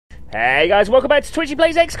Hey guys, welcome back to Twitchi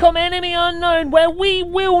Plays XCOM Enemy Unknown, where we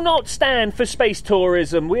will not stand for space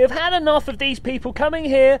tourism. We have had enough of these people coming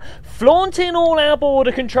here, flaunting all our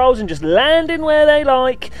border controls and just landing where they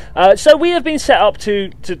like. So we have been set up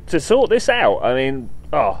to sort this out. I mean,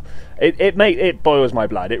 it boils my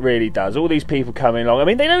blood. It really does. All these people coming along. I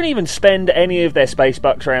mean, they don't even spend any of their space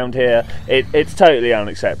bucks around here. It's totally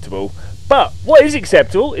unacceptable. But what is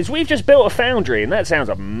acceptable is we've just built a foundry, and that sounds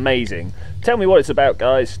amazing. Tell me what it's about,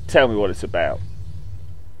 guys. Tell me what it's about.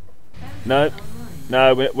 No,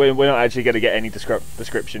 we're not actually going to get any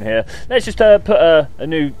description here. Let's just put a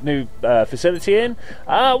new facility in.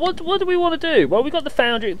 What do we want to do? Well, we've got the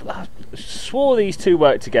foundry. Swore these two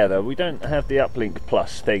work together. We don't have the uplink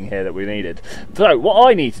plus thing here that we needed. So what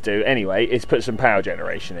I need to do anyway is put some power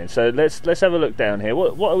generation in. So let's have a look down here.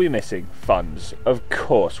 What are we missing? Funds. Of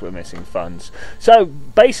course we're missing funds. So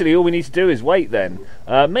basically all we need to do is wait then.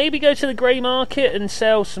 Maybe go to the grey market and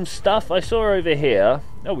sell some stuff. I saw over here.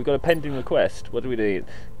 Oh, we've got a pending request. What do we need?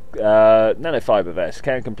 Nanofiber vest.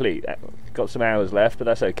 Can complete. Got some hours left, but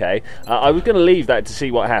that's okay. I was going to leave that to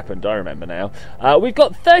see what happened. I remember now. We've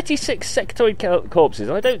got 36 sectoid corpses,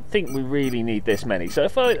 and I don't think we really need this many. So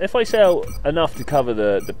if I sell enough to cover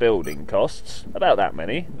the building costs, about that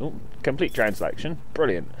many. Ooh, complete transaction.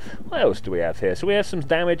 Brilliant. What else do we have here? So we have some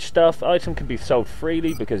damaged stuff. Item can be sold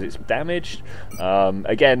freely because it's damaged.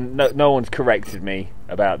 Again, no one's corrected me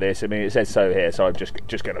about this. I mean, it says so here, so I'm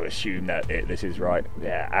just going to assume that this is right.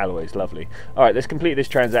 Yeah, alloys, lovely. All right, let's complete this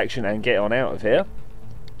transaction and get on out of here.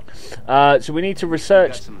 So we need to research.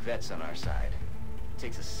 We've got some vets on our side. It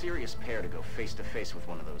takes a serious pair to go face to face with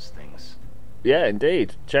one of those things. Yeah,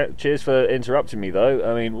 indeed. Cheers for interrupting me, though.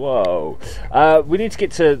 I mean, whoa. We need to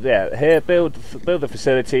get to here. Build the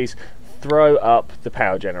facilities. Throw up the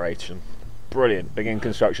power generation. Brilliant. Begin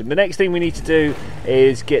construction. The next thing we need to do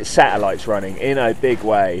is get satellites running in a big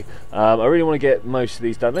way. I really want to get most of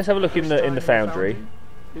these done. Let's have a look in the foundry.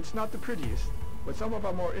 It's not the prettiest, but some of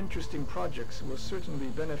our more interesting projects will certainly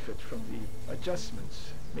benefit from the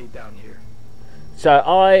adjustments made down here. So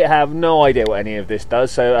I have no idea what any of this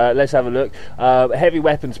does. So let's have a look. Heavy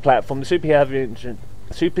weapons platform. The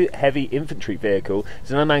super heavy infantry vehicle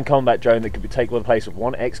is an unmanned combat drone that could take the place of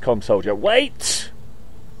one XCOM soldier. Wait,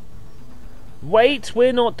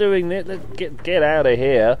 we're not doing this. Let's get out of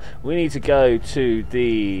here. We need to go to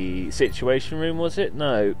the situation room, was it?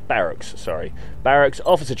 No, barracks, sorry. Barracks,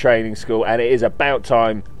 officer training school, and it is about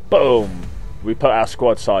time. Boom! We put our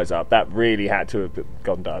squad size up. That really had to have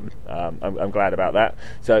gone done. I'm glad about that.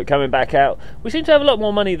 So coming back out, we seem to have a lot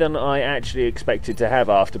more money than I actually expected to have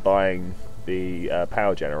after buying the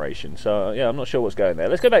power generation. So yeah, I'm not sure what's going there.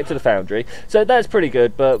 Let's go back to the foundry. So that's pretty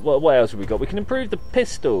good, but what else have we got? We can improve the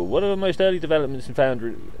pistol. What are the most early developments in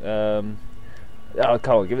foundry? Oh,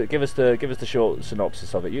 come on, give us the short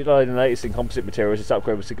synopsis of it. Utilising the latest in composite materials, this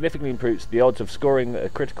upgrade will significantly improve the odds of scoring a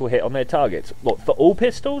critical hit on their targets. What, for all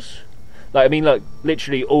pistols? Like, I mean, like,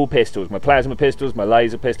 literally all pistols. My plasma pistols, my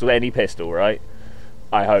laser pistol, any pistol, right?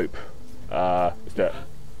 I hope. Let's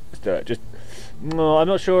do it. Just, no, I'm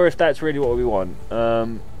not sure if that's really what we want.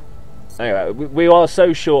 Anyway, we are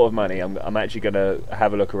so short of money. I'm actually going to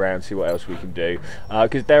have a look around, see what else we can do.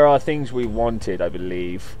 Because there are things we wanted, I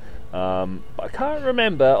believe. But I can't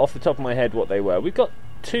remember off the top of my head what they were. We've got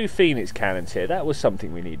 2 Phoenix cannons here. That was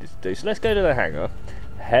something we needed to do. So let's go to the hangar.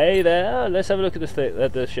 Hey there, let's have a look at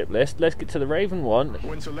the ship list. Let's get to the Raven one.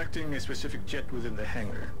 When selecting a specific jet within the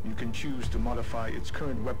hangar, you can choose to modify its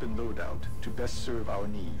current weapon loadout to best serve our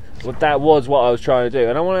needs. Well, that was what I was trying to do,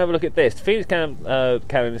 and I want to have a look at this. The Phoenix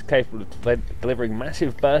cannon is capable of delivering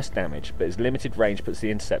massive burst damage, but its limited range puts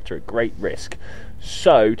the interceptor at great risk.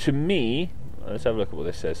 So, to me, let's have a look at what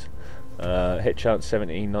this says. Hit chance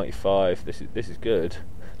 1795. This is good.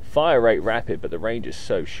 Fire rate rapid, but the range is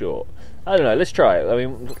so short. I don't know, let's try it. I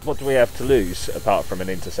mean, what do we have to lose apart from an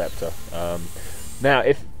interceptor? Now,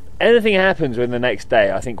 if anything happens within the next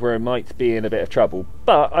day, I think we might be in a bit of trouble.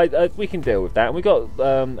 But we can deal with that. And we've got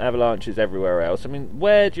avalanches everywhere else. I mean,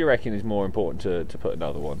 where do you reckon is more important to put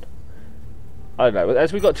another one? I don't know.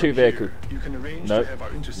 As we've got 2 vehicles.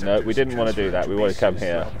 No, we didn't want to do that. We want to come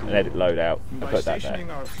here and edit loadout and put that there.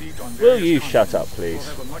 Will you shut up, please?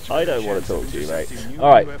 I don't want to talk to you, mate.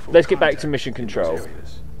 Alright, let's get back to mission control.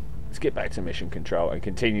 Let's get back to mission control and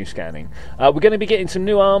continue scanning. We're going to be getting some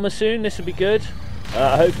new armour soon. This will be good.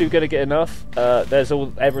 Hopefully we're going to get enough. There's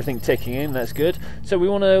everything ticking in. That's good. So we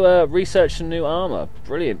want to research some new armour.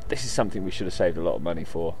 Brilliant. This is something we should have saved a lot of money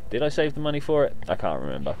for. Did I save the money for it? I can't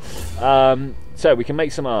remember. So we can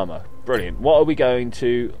make some armour. Brilliant. What are we going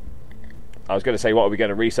to... I was going to say what are we going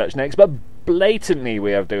to research next, but blatantly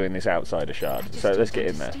we are doing this outsider shard. So let's get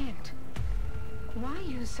in there. Why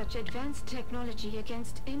use such advanced technology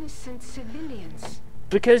against innocent civilians?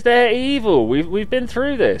 Because they're evil. We've been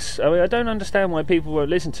through this. I mean, I don't understand why people won't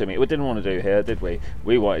listen to me. We didn't want to do here, did we?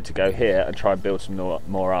 We wanted to go here and try and build some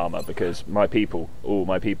more armor because my people,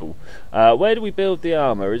 my people. Where do we build the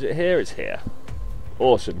armor? Is it here? It's here.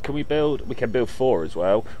 Awesome. Can we build? We can build 4 as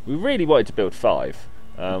well. We really wanted to build 5.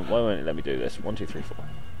 Why won't it let me do this? 1, 2, 3, 4.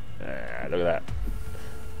 Look at that.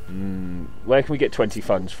 Where can we get 20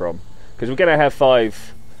 funds from? Because we're going to have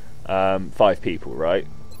 5 people, right?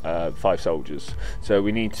 5 soldiers. So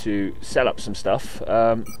we need to sell up some stuff.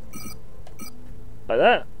 Like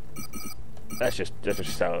that. Let's just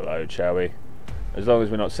sell a load, shall we? As long as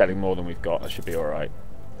we're not selling more than we've got, that should be alright.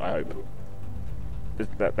 I hope.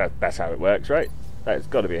 That's how it works, right? That's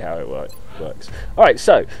got to be how it works. Alright,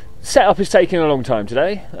 so setup is taking a long time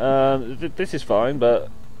today. This is fine, but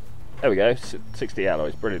there we go. 60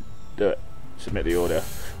 alloys, brilliant. Do it. Submit the order.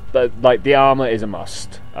 But like the armor is a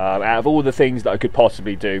must. Out of all the things that I could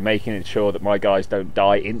possibly do, making sure that my guys don't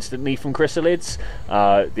die instantly from chrysalids,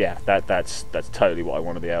 yeah, that's totally what I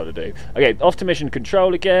want to be able to do. Okay, off to mission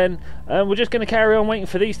control again, and we're just going to carry on waiting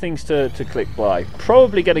for these things to click by.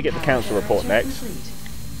 Probably going to get the council report next.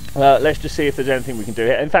 Let's just see if there's anything we can do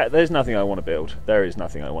here. In fact, there's nothing I want to build. There is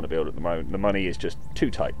nothing I want to build at the moment. The money is just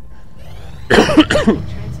too tight.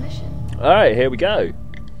 Alright, here we go.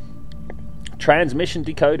 Transmission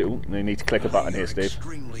decoded. Ooh, we need to click a button here, Steve.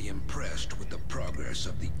 Extremely impressed with the progress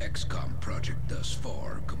of the XCOM project thus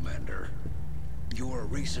far, Commander. Your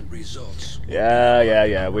recent results.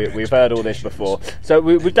 Yeah. We've heard all this before. So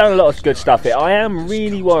we've done a lot of good stuff here. I am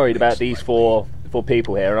really worried about these four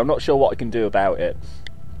people here, and I'm not sure what I can do about it.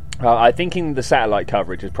 I'm thinking the satellite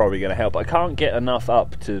coverage is probably going to help. I can't get enough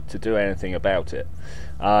up to do anything about it.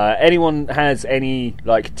 Anyone has any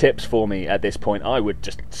tips for me at this point, I would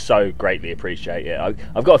just so greatly appreciate it.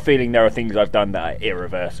 I've got a feeling there are things I've done that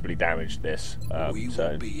irreversibly damaged this. We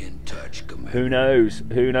will be in touch, Commander. Who knows?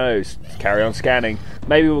 Who knows? Carry on scanning.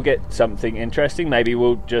 Maybe we'll get something interesting. Maybe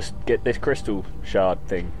we'll just get this crystal shard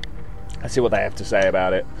thing. Let's see what they have to say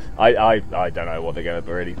about it. I don't know what they're going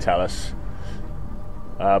to really tell us.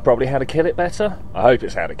 Probably how to kill it better. I hope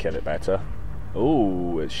it's how to kill it better.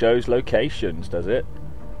 Ooh, it shows locations, does it?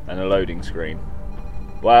 And a loading screen.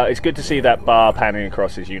 Well, it's good to see that bar panning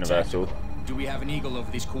across is universal. Do we have an eagle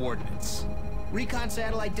over these coordinates? Recon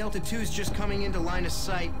satellite Delta 2 is just coming into line of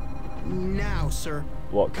sight now, sir.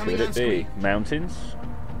 What could it be? Mountains?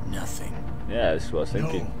 Nothing. Yeah, that's what I was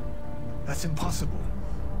thinking. No, that's impossible.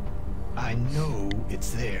 I know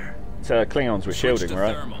it's there. So Klingons were shielding,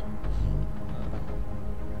 right? Thermal.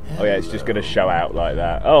 Oh yeah, it's just going to show out like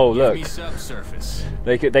that. Oh look, subsurface.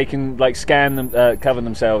 They can scan them, cover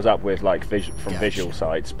themselves up with visual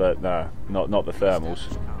sights, but no, not the thermals.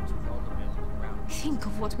 Think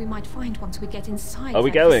of what we might find once we get inside. Are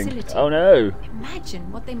we going? Facility. Oh no!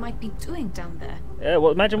 Imagine what they might be doing down there. Yeah,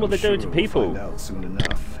 well, imagine what they're doing to people. We'll find out soon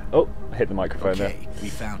enough. Oh, hit the microphone there. Okay, we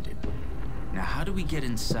found it. Now, how do we get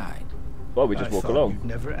inside? Well, we just walk along. You'd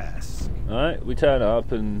never ask. All right, we turn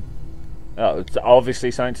up and. Oh, it's obviously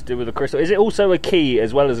something to do with the crystal. Is it also a key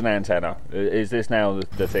as well as an antenna? Is this now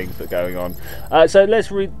the things that are going on? So let's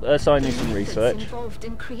assign you some research. Involved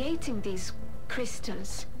in creating these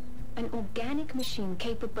crystals, an organic machine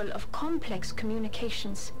capable of complex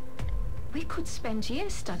communications. We could spend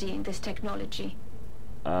years studying this technology.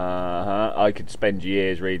 I could spend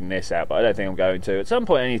years reading this out, but I don't think I'm going to. At some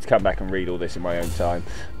point I need to come back and read all this in my own time.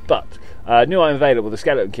 But, new item available, the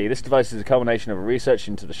skeleton key. This device is a culmination of a research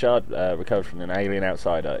into the shard recovered from an alien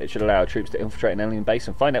outsider. It should allow our troops to infiltrate an alien base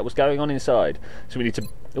and find out what's going on inside. So we need to...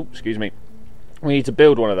 Oh, excuse me. We need to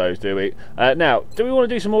build one of those, do we? Now, do we want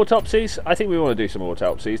to do some autopsies? I think we want to do some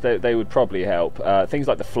autopsies. They would probably help. Things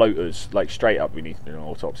like the floaters, straight up, we need to do an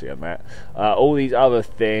autopsy on that. All these other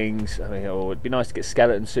things, I mean, it'd be nice to get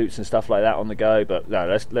skeleton suits and stuff like that on the go, but no,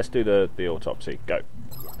 let's do the autopsy. Go.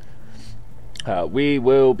 We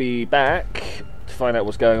will be back to find out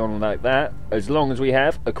what's going on like that, as long as we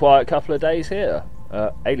have a quiet couple of days here.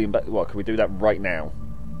 Alien, what, can we do that right now?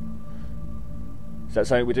 Is that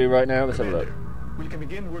something we do right now? Let's have a look. We can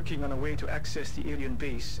begin working on a way to access the alien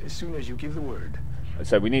base as soon as you give the word.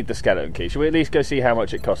 So we need the skeleton key. Should we at least go see how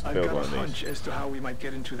much it costs to build one of these? I've got a hunch as to how we might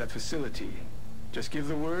get into that facility. Just give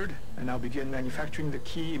the word, and I'll begin manufacturing the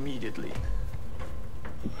key immediately.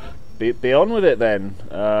 Be on with it then.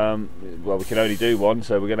 Well, we can only do one,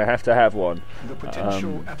 so we're going to have one. The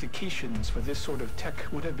potential applications for this sort of tech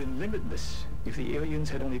would have been limitless if the aliens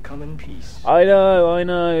had only come in peace. I know.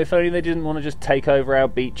 If only they didn't want to just take over our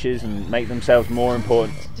beaches and make themselves more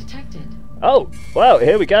important. Detected. Oh, well,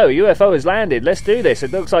 here we go. UFO has landed. Let's do this.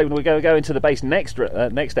 It looks like we're going to go into the base next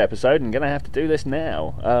episode and going to have to do this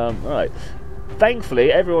now. Right.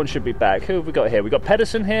 Thankfully, everyone should be back. Who have we got here? We've got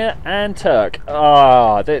Pedersen here and Turk.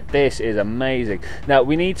 Ah, this is amazing. Now,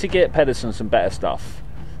 we need to get Pedersen some better stuff.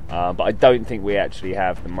 But I don't think we actually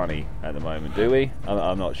have the money at the moment, do we?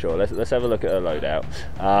 I'm not sure. Let's have a look at her loadout.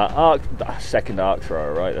 Second arc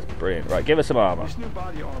thrower, right? That's brilliant. Right, give us some armor. This new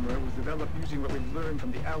body armor was developed using what we've learned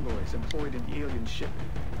from the alloys employed in the alien ship.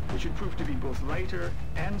 It should prove to be both lighter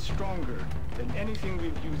and stronger than anything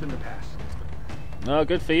we've used in the past. Oh,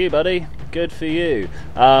 good for you, buddy. Good for you.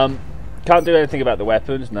 Can't do anything about the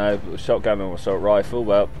weapons. No, shotgun or assault rifle.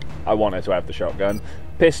 Well, I want her to have the shotgun.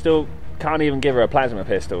 Pistol. Can't even give her a plasma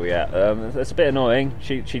pistol yet. That's a bit annoying.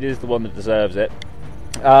 She is the one that deserves it.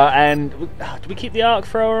 And do we keep the arc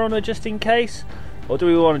thrower on her just in case, or do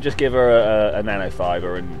we want to just give her a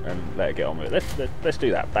nanofiber and let her get on with it? Let's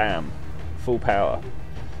do that. Bam, full power.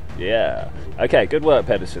 Yeah. Okay. Good work,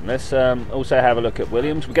 Pedersen. Let's also have a look at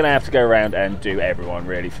Williams. We're going to have to go around and do everyone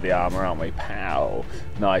really for the armor, aren't we? Pow.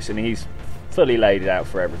 Nice. And he's fully laid it out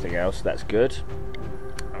for everything else. That's good.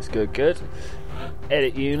 That's good. Good.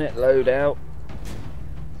 Edit unit, loadout,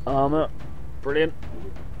 armor, brilliant.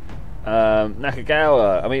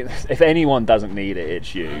 Nakagawa. I mean, if anyone doesn't need it,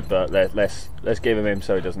 it's you. But let's give him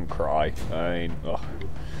so he doesn't cry. I mean, oh,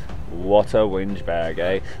 what a whinge bag,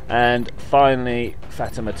 eh? And finally,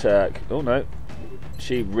 Fatima Turk. Oh no,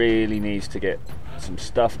 she really needs to get some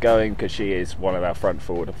stuff going because she is one of our front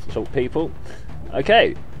forward assault people.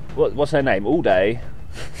 Okay, what's her name? All day.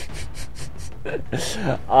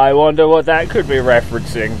 I wonder what that could be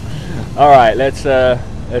referencing. All right, let's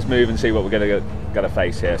move and see what we're gonna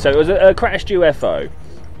face here. So it was a crashed UFO.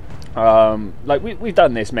 Like we've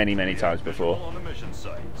done this many times before.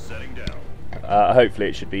 Hopefully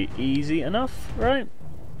it should be easy enough, right?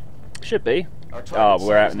 Should be. Oh,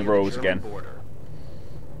 we're out in the rules again.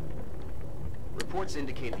 Reports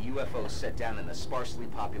indicate the UFO set down in a sparsely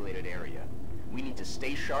populated area. We need to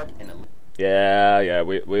stay sharp and. Yeah,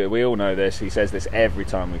 we all know this. He says this every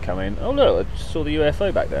time we come in. Oh look, I just saw the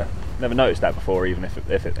UFO back there. Never noticed that before, even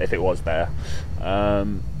if it was there.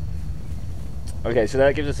 Okay, so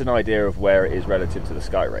that gives us an idea of where it is relative to the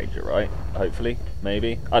Sky Ranger, right? Hopefully,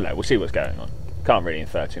 maybe. I don't know. We'll see what's going on. Can't really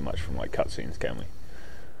infer too much from like cutscenes, can we?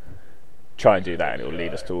 Try and do that, and it will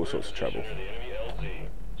lead us to all sorts of trouble.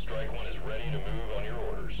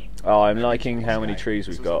 Oh, I'm liking how many trees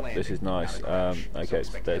we've got. This is nice. Okay,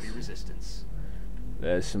 so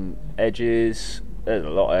there's some edges. There's a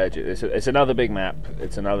lot of edges. It's another big map.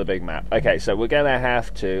 It's another big map. Okay, so we're gonna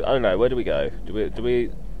have to. I don't know. Where do we go? Do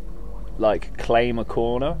we like claim a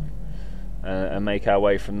corner and make our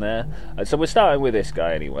way from there? So we're starting with this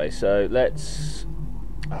guy anyway. So let's.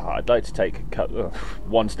 Oh, I'd like to take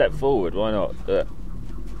one step forward. Why not?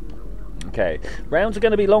 Okay, rounds are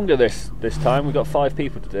going to be longer this time. We've got 5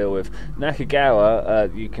 people to deal with.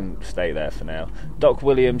 Nakagawa, you can stay there for now. Doc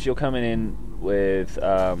Williams, you're coming in with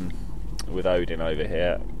Odin over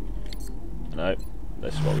here. No,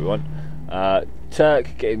 that's what we want.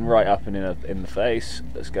 Turk getting right up and in the face.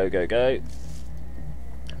 Let's go.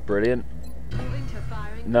 Brilliant.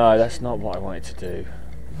 No, that's not what I wanted to do.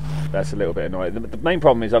 That's a little bit annoying. The main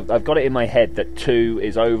problem is I've got it in my head that 2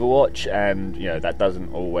 is Overwatch, and you know that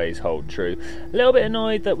doesn't always hold true. A little bit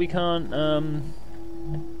annoyed that we can't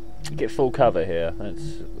get full cover here.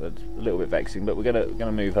 That's a little bit vexing, but we're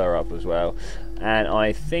gonna move her up as well. And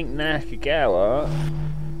I think Nakagawa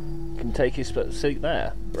can take his seat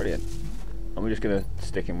there. Brilliant. And we're just gonna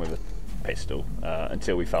stick him with a pistol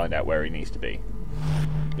until we find out where he needs to be.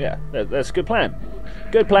 Yeah, that's a good plan.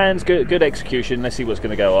 Good plans, good execution. Let's see what's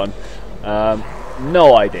going to go on.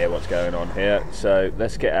 No idea what's going on here, so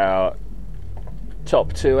let's get our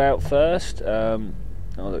top 2 out first. Oh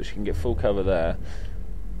look, she can get full cover there.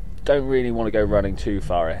 Don't really want to go running too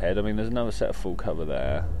far ahead. I mean, there's another set of full cover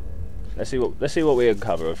there. Let's see what we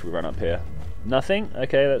uncover if we run up here. Nothing.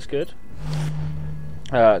 Okay, that's good.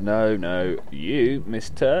 No, you, Miss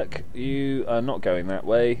Turk, you are not going that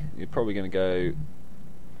way. You're probably going to go.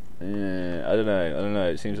 I don't know.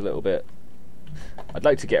 It seems a little bit. I'd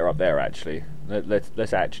like to get her up there actually.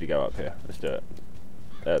 Let's actually go up here. Let's do it.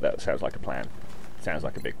 That sounds like a plan. Sounds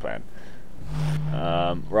like a big plan.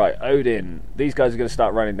 Right, Odin. These guys are going to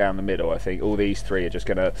start running down the middle. I think all these 3 are just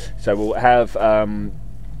going to. So we'll have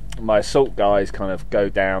my assault guys kind of go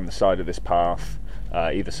down the side of this path,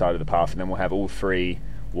 either side of the path, and then we'll have all 3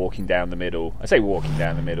 walking down the middle. I say walking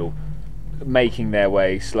down the middle, making their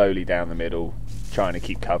way slowly down the middle, trying to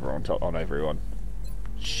keep cover on everyone.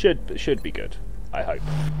 Should be good. I hope.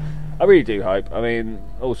 I really do hope. I mean,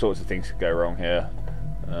 all sorts of things could go wrong here.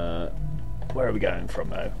 Where are we going from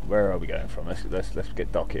though? Where are we going from? Let's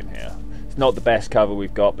get Doc in here. It's not the best cover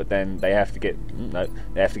we've got, but then they have to get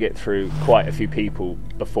they have to get through quite a few people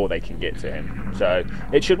before they can get to him. So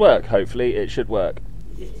it should work. Hopefully, it should work.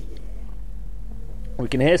 We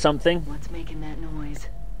can hear something. What's making that noise?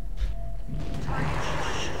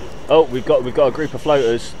 Oh, we've got a group of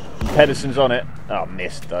floaters. Pedersen's on it. Oh,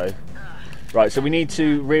 missed though. Right, so we need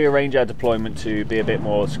to rearrange our deployment to be a bit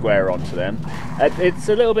more square onto them. It's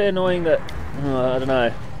a little bit annoying that I don't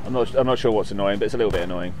know. I'm not sure what's annoying, but it's a little bit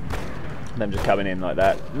annoying. Them just coming in like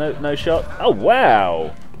that. No shot. Oh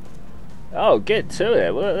wow. Oh, get to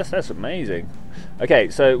it. Well, that's amazing. Okay,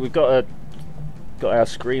 so we've got our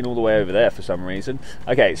screen all the way over there for some reason.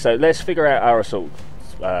 Okay, so let's figure out our assault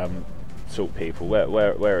people.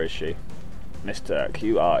 Where is she? Miss Turk,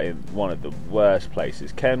 you are in one of the worst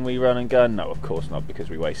places. Can we run and gun? No, of course not, because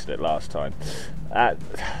we wasted it last time.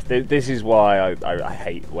 This is why I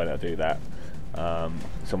hate when I do that.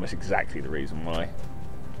 It's almost exactly the reason why.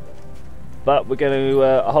 But we're going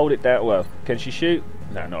to hold it down. Well, can she shoot?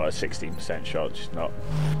 No, not a 16% shot. She's not.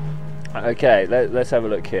 Okay, let's have a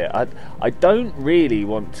look here. I don't really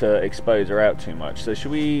want to expose her out too much, so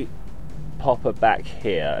should we pop her back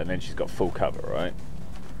here, and then she's got full cover, right?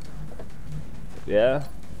 Yeah,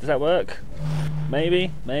 does that work?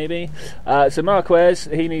 Maybe. So Marquez,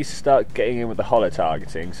 he needs to start getting in with the holo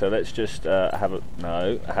targeting. So let's just have a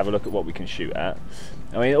look at what we can shoot at.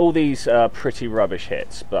 I mean, all these are pretty rubbish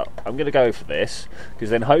hits, but I'm going to go for this because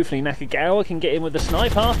then hopefully Nakagawa can get in with the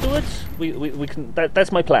snipe afterwards. We can.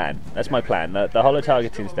 That's my plan. That's my plan. The holo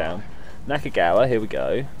targeting's down. Nakagawa, here we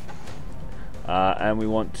go. And we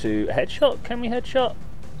want to headshot. Can we headshot?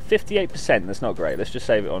 58%. That's not great. Let's just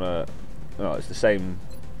save it on a. Oh, it's the same.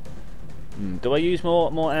 Do I use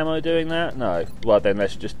more ammo doing that? No. Well, then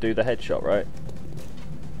let's just do the headshot, right?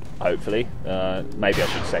 Hopefully. Maybe I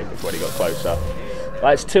should save it before he got closer.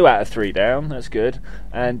 That's 2 out of 3 down. That's good.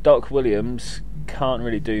 And Doc Williams can't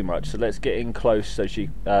really do much, so let's get in close so he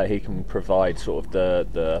can provide sort of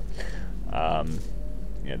the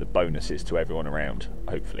bonuses to everyone around.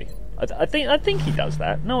 Hopefully. I think he does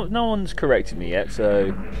that. No one's corrected me yet,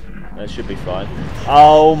 so that should be fine.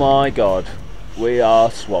 Oh my god, we are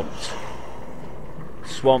swamped.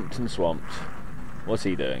 Swamped. What's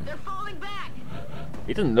he doing? They're falling back.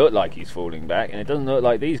 He doesn't look like he's falling back, and it doesn't look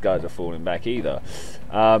like these guys are falling back either.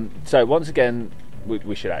 So once again,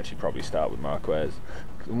 we should actually probably start with Marquez.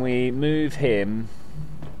 Can we move him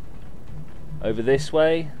over this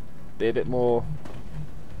way? Be a bit more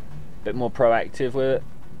proactive with it.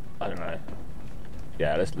 I don't know.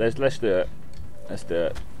 Yeah, let's do it. Let's do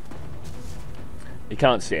it. You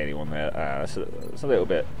can't see anyone there. It's a little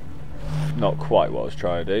bit not quite what I was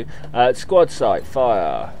trying to do. Squad sight,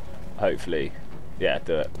 fire. Hopefully. Yeah,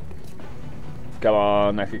 do it. Come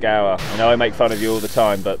on, Nakagawa. I know I make fun of you all the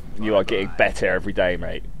time, but you are getting better every day,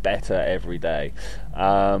 mate. Better every day.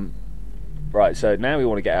 Right, so now we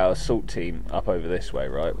want to get our assault team up over this way,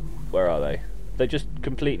 right? Where are they? They're just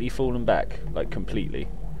completely fallen back. Like, completely.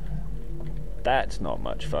 That's not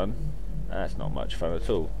much fun. That's not much fun at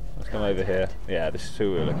all. Let's come over here. Yeah, this is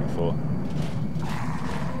who we were looking for.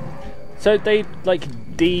 So they like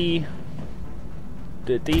despawned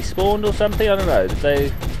or something? I don't know. Did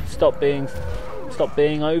they stop being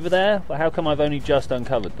over there? Well, how come I've only just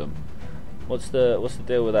uncovered them? What's the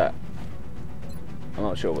deal with that? I'm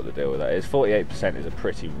not sure what the deal with that is. 48% is a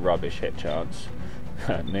pretty rubbish hit chance.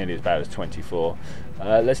 Nearly as bad as 24.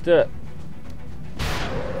 Let's do it.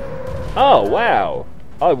 Oh wow!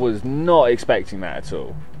 I was not expecting that at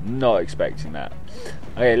all. Not expecting that.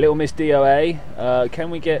 Okay, Little Miss DOA. Can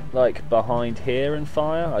we get like behind here and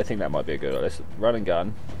fire? I think that might be a good one. Let's run and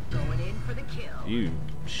gun. Going in for the kill. You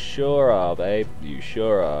sure are, babe. You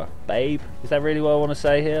sure are. Babe? Is that really what I want to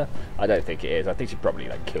say here? I don't think it is. I think she'd probably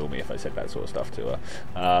like kill me if I said that sort of stuff to her.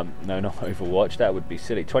 No, not Overwatch. That would be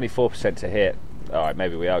silly. 24% to hit. Alright,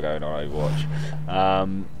 maybe we are going on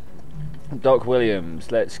Overwatch. Doc Williams,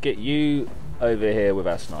 let's get you over here with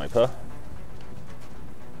our sniper.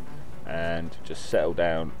 And just settle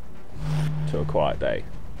down to a quiet day,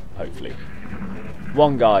 hopefully.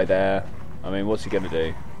 One guy there. I mean, what's he going to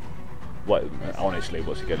do? Honestly,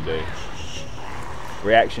 what's he going to do?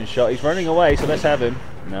 Reaction shot. He's running away, so let's have him.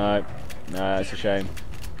 No, it's a shame.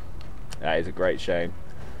 That is a great shame.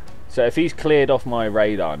 So if he's cleared off my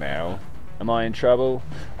radar now, am I in trouble?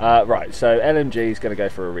 Right, so LMG is going to go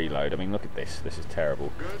for a reload. I mean, look at this. This is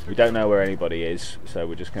terrible. We don't know where anybody is, so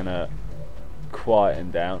we're just going to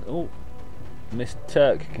quieten down. Oh, Miss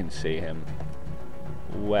Turk can see him.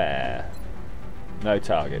 Where? No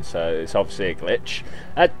target, so it's obviously a glitch.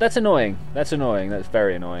 That's annoying. That's annoying. That's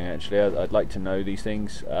very annoying, actually. I'd like to know these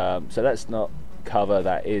things. So that's not cover.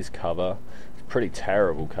 That is cover. It's pretty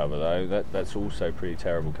terrible cover, though. That's also pretty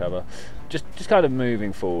terrible cover. Just kind of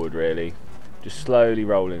moving forward, really. Just slowly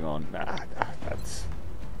rolling on. That's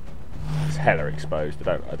hella exposed.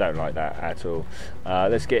 I don't like that at all.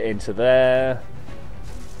 Let's get into there.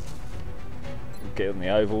 Get on the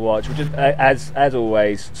Overwatch. We're just, as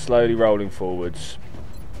always, slowly rolling forwards.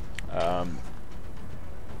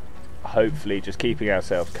 Hopefully, just keeping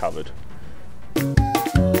ourselves covered.